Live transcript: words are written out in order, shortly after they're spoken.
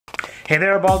Hey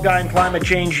there, Bald Guy and Climate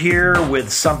Change here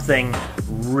with something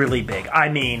really big. I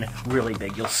mean, really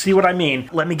big. You'll see what I mean.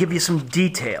 Let me give you some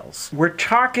details. We're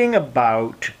talking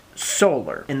about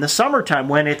solar. In the summertime,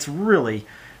 when it's really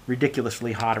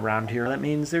ridiculously hot around here, that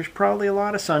means there's probably a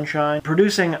lot of sunshine.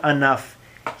 Producing enough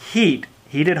heat,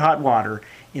 heated hot water,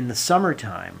 in the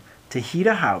summertime to heat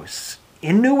a house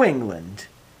in New England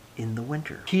in the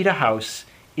winter. Heat a house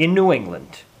in New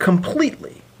England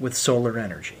completely with solar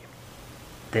energy.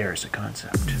 There's a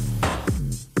concept.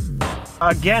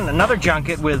 Again, another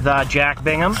junket with Jack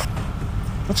Bingham.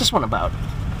 What's this one about?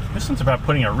 This one's about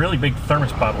putting a really big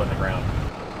thermos bottle in the ground.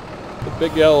 The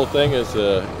big yellow thing is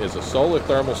a solar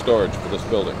thermal storage for this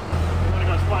building. We want to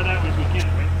go as far that way as we can,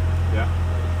 right?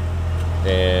 Yeah.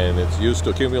 And it's used to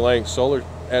accumulate solar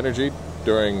energy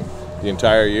during the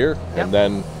entire year, and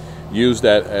then used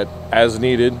as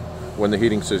needed when the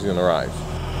heating season arrives.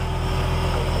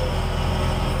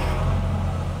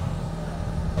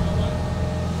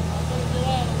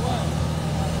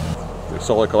 The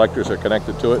solar collectors are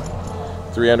connected to it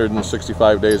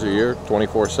 365 days a year,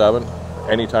 24/7.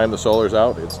 Anytime the solar's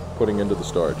out, it's putting into the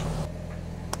storage.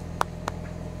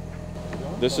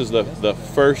 This is the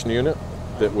first unit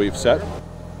that we've set.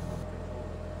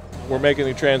 We're making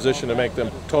the transition to make them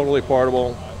totally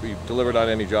portable, be delivered on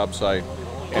any job site,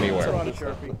 anywhere.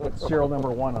 What's serial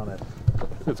number 1 on it?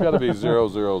 It's got to be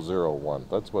 0001.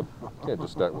 That's what, you can't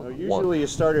just start with Usually one. you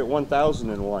start at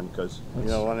 1001 because you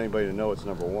don't want anybody to know it's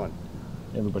number 1.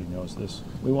 Everybody knows this.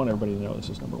 We want everybody to know this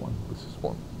is number 1. This is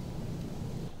 1.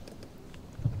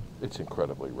 It's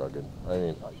incredibly rugged. I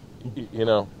mean, you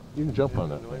know, you can jump on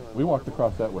that thing. We walked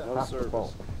across that with half the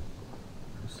phone.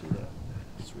 You see that?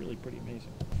 It's really pretty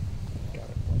amazing. Got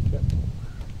it.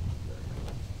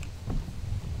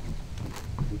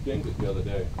 We dinged it the other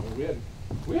day. I mean,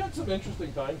 we had some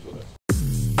interesting times with it.